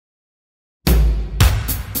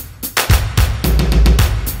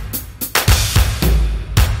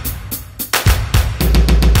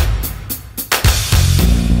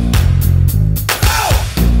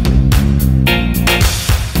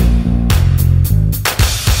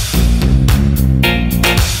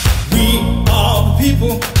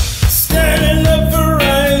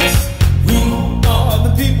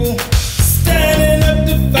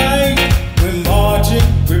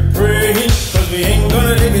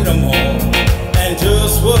it no more. And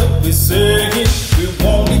just what we say, we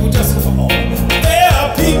want equal justice for all. There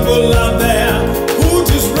are people out there who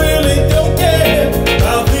just really don't care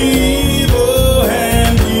about the evil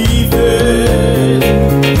hand we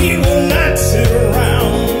face. We will not sit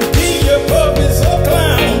around, be your puppets or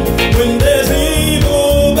clown when there's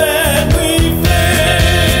evil that we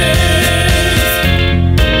face.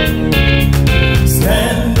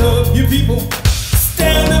 Stand up, you people.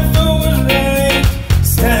 Stand up for what's right.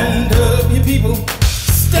 Stand up, you people.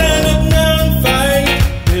 Stand up now and fight.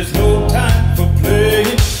 There's no time for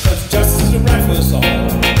playing, 'cause justice is right for us all.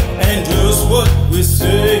 And just what we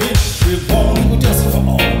say, we want equal justice for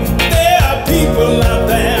all. There are people out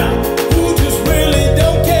there who just really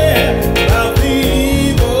don't care about the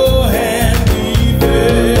evil hand we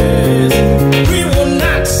face. We will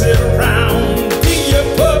not sit around, be your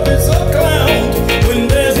puppets or clowns when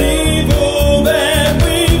there's evil that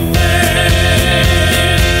we face.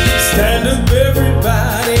 Stand up,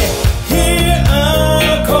 everybody. Hear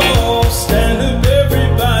our call. Stand up,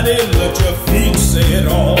 everybody. Let your feet say it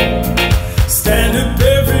all. Stand up,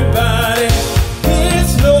 everybody.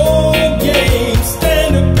 It's no game.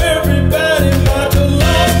 Stand up, everybody. March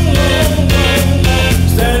along, long, long, long.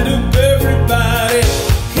 Stand up, everybody.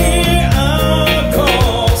 Hear our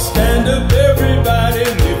call. Stand up, everybody.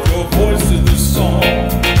 Lift your voice to the song.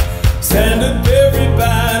 Stand up,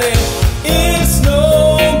 everybody. It's no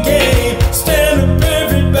game. Stand up,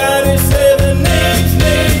 everybody. Say the names,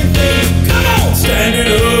 names, names. Come on, stand it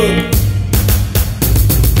up.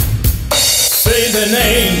 Say the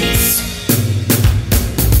names.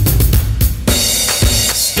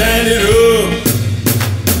 Stand it up.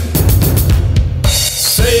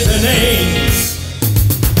 Say the names.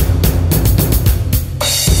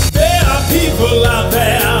 There are people out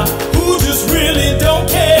there who just really don't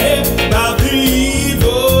care about the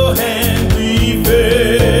evil hand we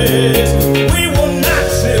face. We will not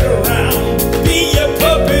sit around, be a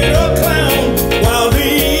puppet or clown while the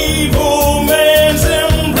evil man's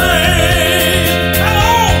embrace. Come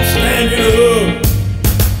on, stand it up.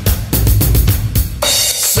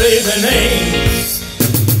 Say the names.